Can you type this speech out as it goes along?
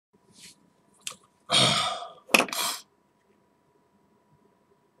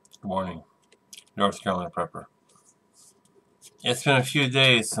Good morning, North Carolina Prepper. It's been a few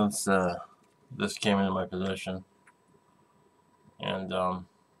days since this came into my possession, and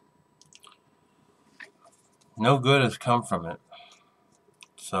no good has come from it.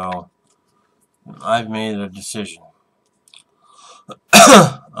 So I've made a decision.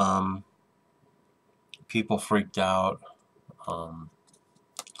 People freaked out. Um,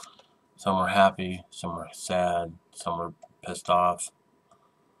 some were happy, some were sad, some were pissed off.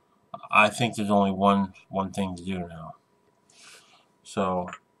 I think there's only one thing to do now. So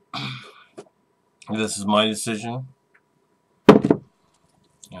this is my decision,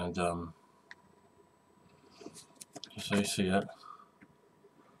 and just so you see it.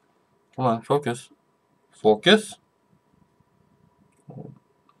 Come on, focus. Focus.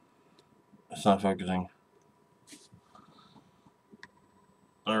 It's not focusing.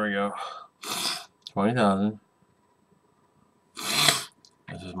 There we go. 20,000.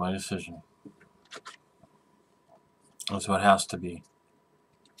 This is my decision. That's what it has to be.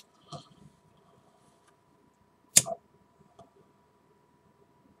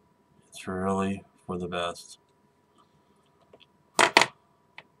 It's really for the best.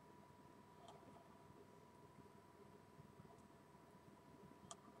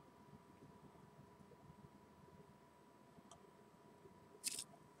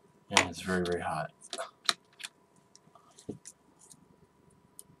 And it's very, very hot.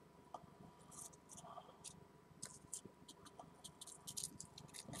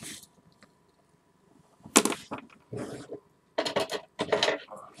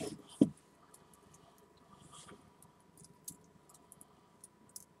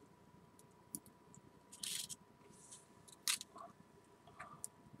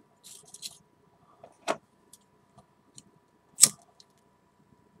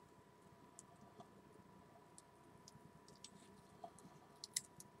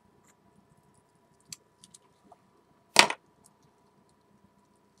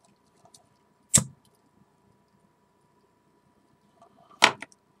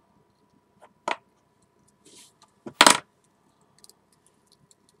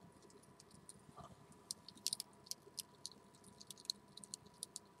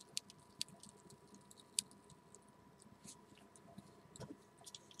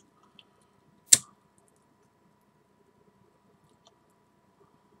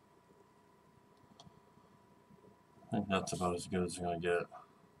 I think that's about as good as it's going to get.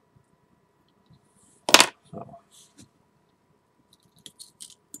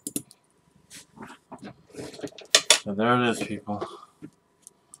 So there it is, people.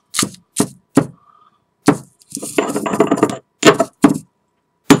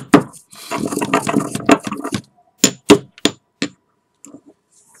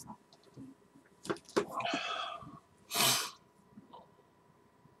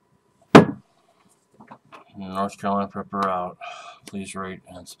 North Carolina Prepper out. Please rate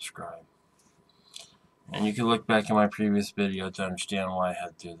and subscribe. And you can look back at my previous video to understand why I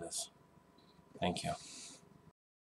had to do this. Thank you.